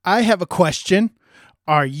I have a question.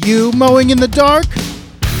 Are you mowing in the dark?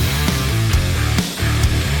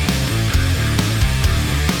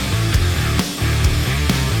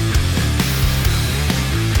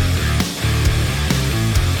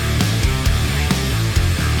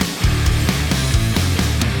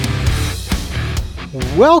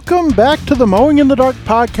 Welcome back to the Mowing in the Dark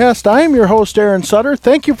podcast. I am your host, Aaron Sutter.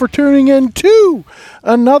 Thank you for tuning in to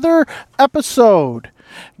another episode.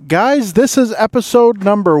 Guys, this is episode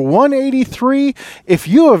number 183. If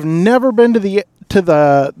you have never been to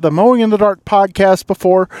the Mowing in the Dark podcast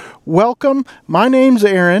before, welcome. My name's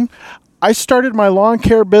Aaron. I started my lawn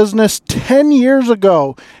care business 10 years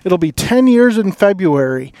ago. It'll be 10 years in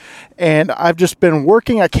February. And I've just been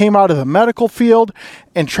working. I came out of the medical field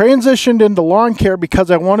and transitioned into lawn care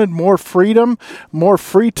because I wanted more freedom, more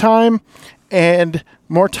free time, and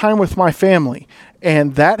more time with my family.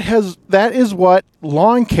 And that is what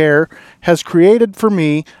lawn care has created for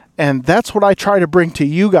me. And that's what I try to bring to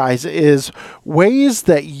you guys, is ways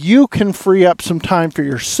that you can free up some time for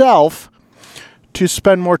yourself to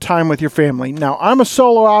spend more time with your family. Now, I'm a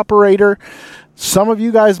solo operator. Some of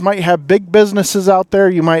you guys might have big businesses out there.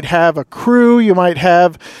 You might have a crew. You might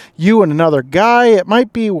have you and another guy. It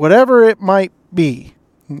might be whatever it might be.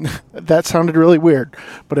 That sounded really weird,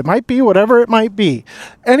 but it might be whatever it might be.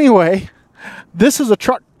 Anyway, this is a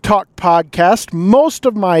truck talk podcast. Most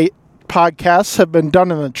of my podcasts have been done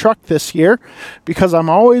in the truck this year because I'm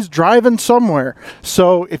always driving somewhere.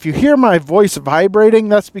 So if you hear my voice vibrating,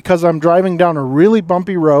 that's because I'm driving down a really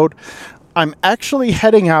bumpy road. I'm actually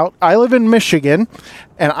heading out. I live in Michigan,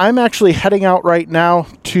 and I'm actually heading out right now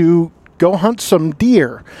to go hunt some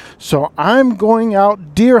deer. So I'm going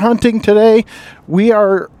out deer hunting today. We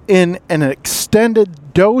are in an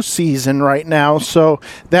extended doe season right now, so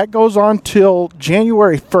that goes on till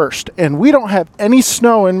January 1st, and we don't have any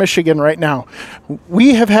snow in Michigan right now.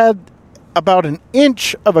 We have had about an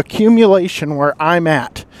inch of accumulation where I'm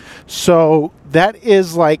at, so that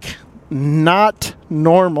is like not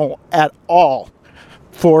normal at all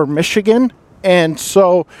for Michigan. And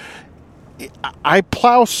so I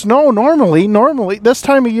plow snow normally this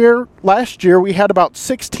time of year. Last year we had about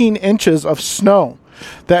 16 inches of snow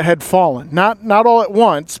that had fallen, not all at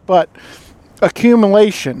once, but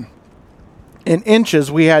accumulation in inches.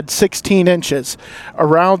 We had 16 inches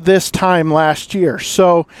around this time last year.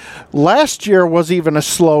 So last year was even a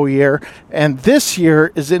slow year, and this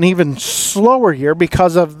year is an even slower year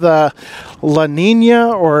because of the La Nina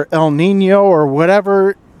or El Nino or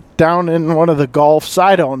whatever down in one of the Gulfs.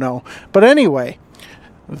 I don't know. But anyway,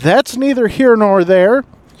 that's neither here nor there.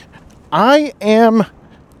 I am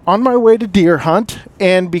on my way to deer hunt,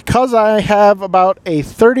 and because I have about a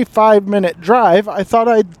 35-minute drive, I thought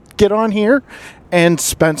I'd get on here and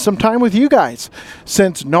spend some time with you guys.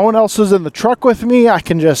 Since no one else is in the truck with me, I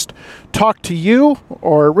can just talk to you,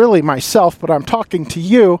 or really myself, but I'm talking to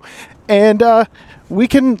you, and we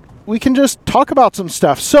can just talk about some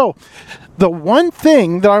stuff. So the one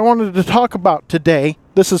thing that I wanted to talk about today,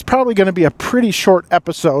 this is probably going to be a pretty short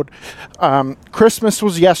episode. Christmas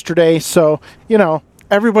was yesterday, so,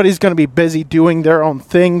 everybody's going to be busy doing their own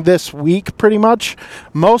thing this week, pretty much.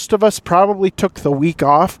 Most of us probably took the week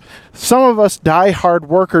off. Some of us die-hard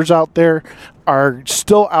workers out there are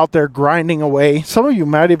still out there grinding away. Some of you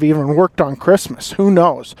might have even worked on Christmas. Who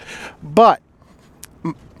knows? But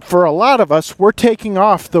for a lot of us, we're taking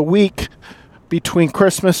off the week between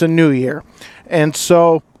Christmas and New Year. And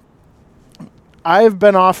so I've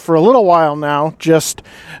been off for a little while now, just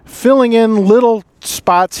filling in little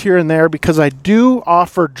spots here and there, because I do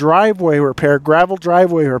offer driveway repair, gravel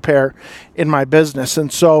driveway repair in my business.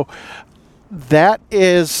 And so that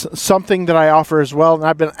is something that I offer as well. And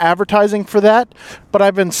I've been advertising for that, but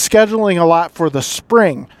I've been scheduling a lot for the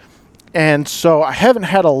spring. And so I haven't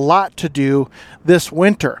had a lot to do this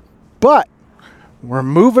winter, but we're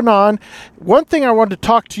moving on. One thing I wanted to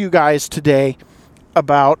talk to you guys today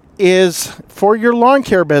about is, for your lawn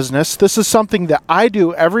care business, this is something that I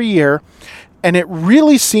do every year, and it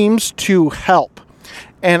really seems to help.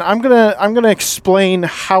 And I'm gonna explain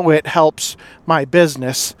how it helps my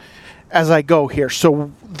business as I go here.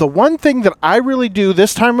 So the one thing that I really do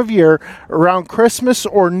this time of year around Christmas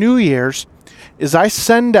or New Year's is I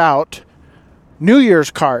send out New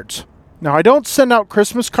Year's cards. Now, I don't send out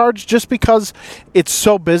Christmas cards just because it's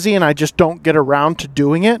so busy and I just don't get around to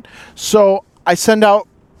doing it. So I send out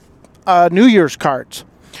New Year's cards.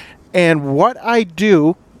 And what I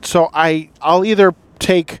do, so I'll either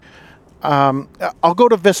take, I'll go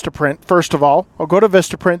to Vistaprint, first of all. I'll go to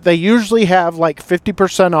Vistaprint. They usually have like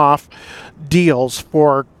 50% off deals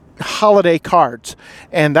for holiday cards.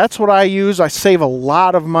 And that's what I use. I save a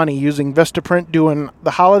lot of money using Vistaprint doing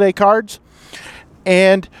the holiday cards.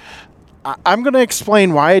 And I'm going to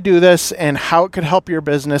explain why I do this and how it could help your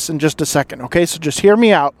business in just a second. Okay, so just hear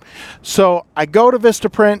me out. So I go to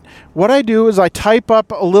Vistaprint. What I do is I type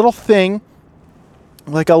up a little thing,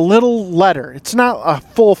 like a little letter. It's not a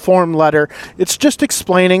full form letter. It's just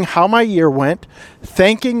explaining how my year went,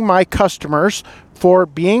 thanking my customers for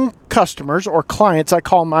being customers or clients. I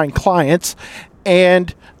call mine clients,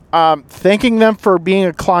 and thanking them for being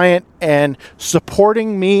a client and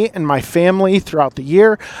supporting me and my family throughout the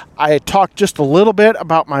year. I talked just a little bit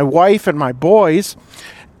about my wife and my boys,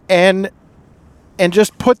 and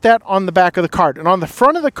just put that on the back of the card. And on the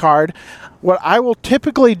front of the card, what I will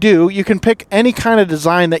typically do, you can pick any kind of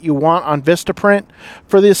design that you want on Vistaprint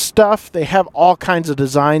for this stuff. They have all kinds of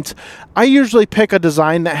designs. I usually pick a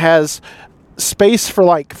design that has space for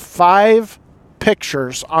like 5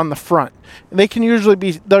 pictures on the front. And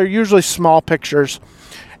they're usually small pictures.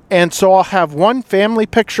 And so I'll have one family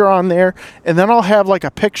picture on there, and then I'll have like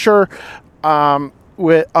a picture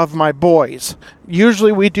of my boys.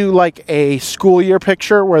 Usually we do like a school year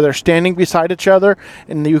picture where they're standing beside each other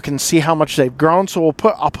and you can see how much they've grown. So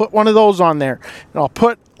I'll put one of those on there, and I'll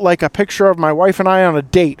put like a picture of my wife and I on a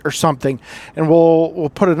date or something, and we'll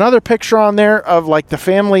put another picture on there of like the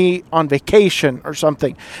family on vacation or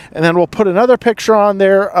something, and then we'll put another picture on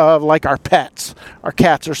there of like our pets, our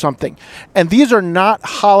cats or something. And these are not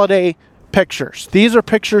holiday pictures. These are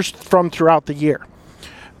pictures from throughout the year.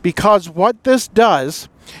 Because what this does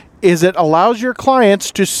is it allows your clients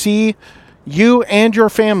to see you and your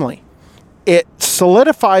family. It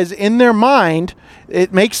solidifies in their mind,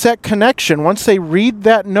 it makes that connection. Once they read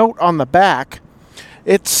that note on the back,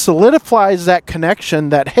 it solidifies that connection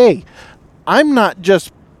that, hey, I'm not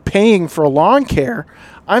just paying for lawn care,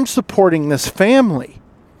 I'm supporting this family.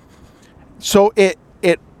 So it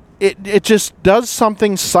just does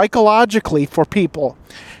something psychologically for people.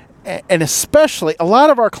 And especially, a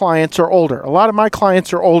lot of our clients are older. A lot of my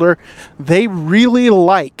clients are older. They really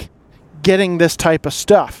like getting this type of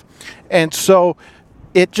stuff. And so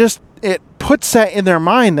it puts that in their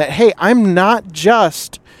mind that, hey, I'm not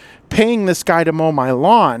just paying this guy to mow my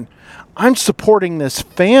lawn. I'm supporting this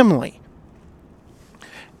family.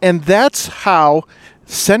 And that's how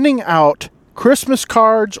sending out Christmas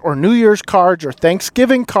cards or New Year's cards or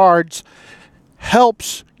Thanksgiving cards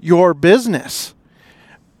helps your business.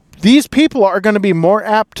 These people are going to be more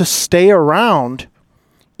apt to stay around,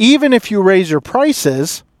 even if you raise your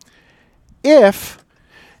prices, if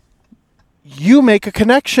you make a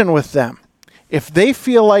connection with them. If they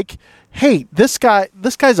feel like, hey, this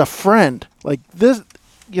guy's a friend. Like this,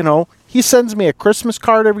 he sends me a Christmas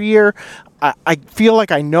card every year. I feel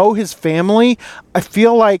like I know his family. I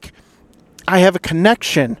feel like I have a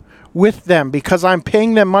connection with them because I'm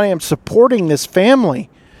paying them money. I'm supporting this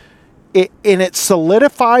family. It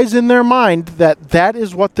solidifies in their mind that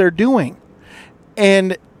is what they're doing.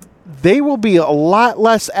 And they will be a lot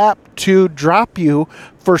less apt to drop you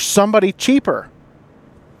for somebody cheaper.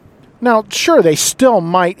 Now, sure, they still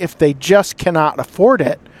might if they just cannot afford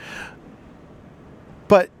it.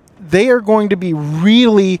 But they are going to be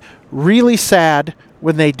really, really sad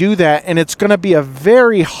when they do that. And it's going to be a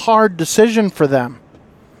very hard decision for them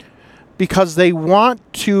because they want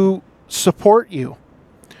to support you.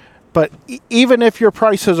 But even if your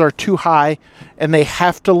prices are too high and they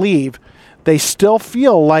have to leave, they still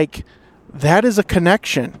feel like that is a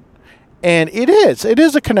connection. And it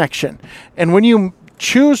is a connection. And when you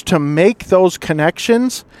choose to make those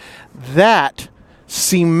connections, that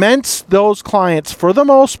cements those clients, for the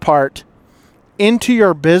most part, into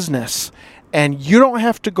your business. And you don't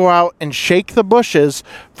have to go out and shake the bushes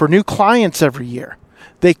for new clients every year.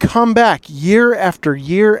 They come back year after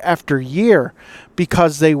year after year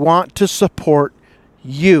because they want to support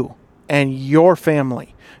you and your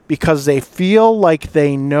family because they feel like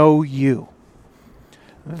they know you.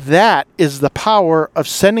 That is the power of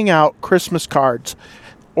sending out Christmas cards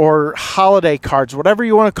or holiday cards, whatever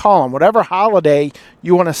you want to call them, whatever holiday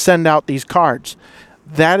you want to send out these cards.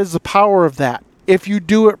 That is the power of that. If you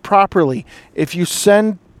do it properly, if you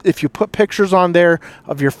put pictures on there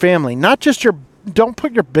of your family, don't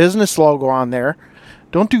put your business logo on there.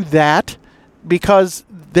 Don't do that because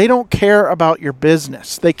they don't care about your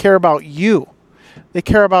business. They care about you. They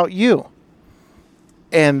care about you.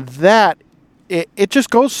 And that, it just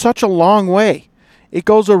goes such a long way. It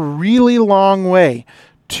goes a really long way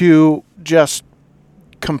to just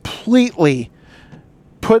completely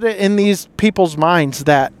put it in these people's minds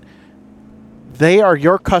that they are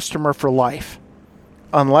your customer for life.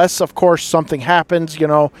 Unless, of course, something happens,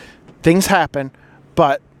 things happen,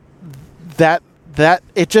 but that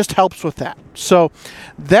it just helps with that. So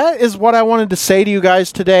that is what I wanted to say to you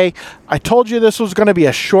guys today. I told you this was going to be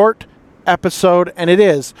a short episode, and it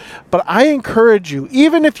is. But I encourage you,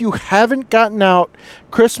 even if you haven't gotten out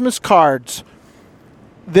Christmas cards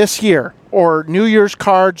this year or New Year's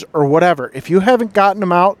cards or whatever, if you haven't gotten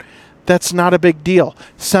them out, that's not a big deal.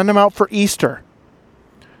 Send them out for Easter.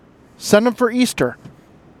 Send them for Easter.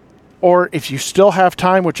 Or if you still have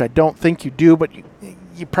time, which I don't think you do, but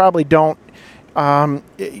you probably don't,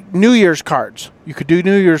 New Year's cards. You could do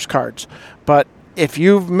New Year's cards. But if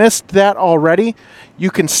you've missed that already, you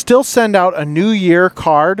can still send out a New Year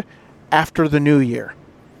card after the New Year.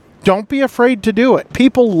 Don't be afraid to do it.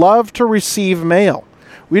 People love to receive mail.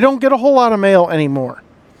 We don't get a whole lot of mail anymore.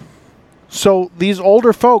 So these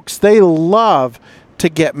older folks, they love to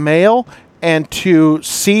get mail and to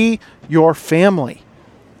see your family.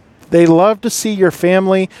 They love to see your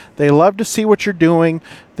family. They love to see what you're doing.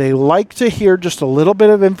 They like to hear just a little bit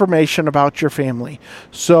of information about your family.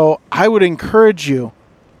 So I would encourage you,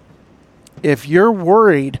 if you're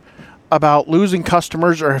worried about losing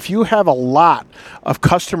customers or if you have a lot of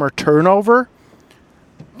customer turnover,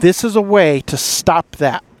 this is a way to stop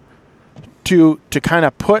that, to kind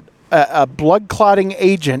of put a blood clotting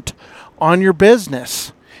agent on your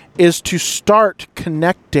business, is to start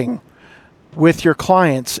connecting with your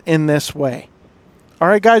clients in this way. All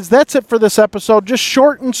right, guys, that's it for this episode. Just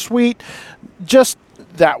short and sweet. Just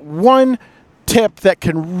that one tip that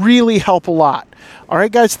can really help a lot. All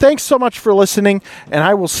right, guys, thanks so much for listening, and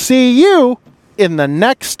I will see you in the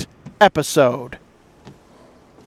next episode.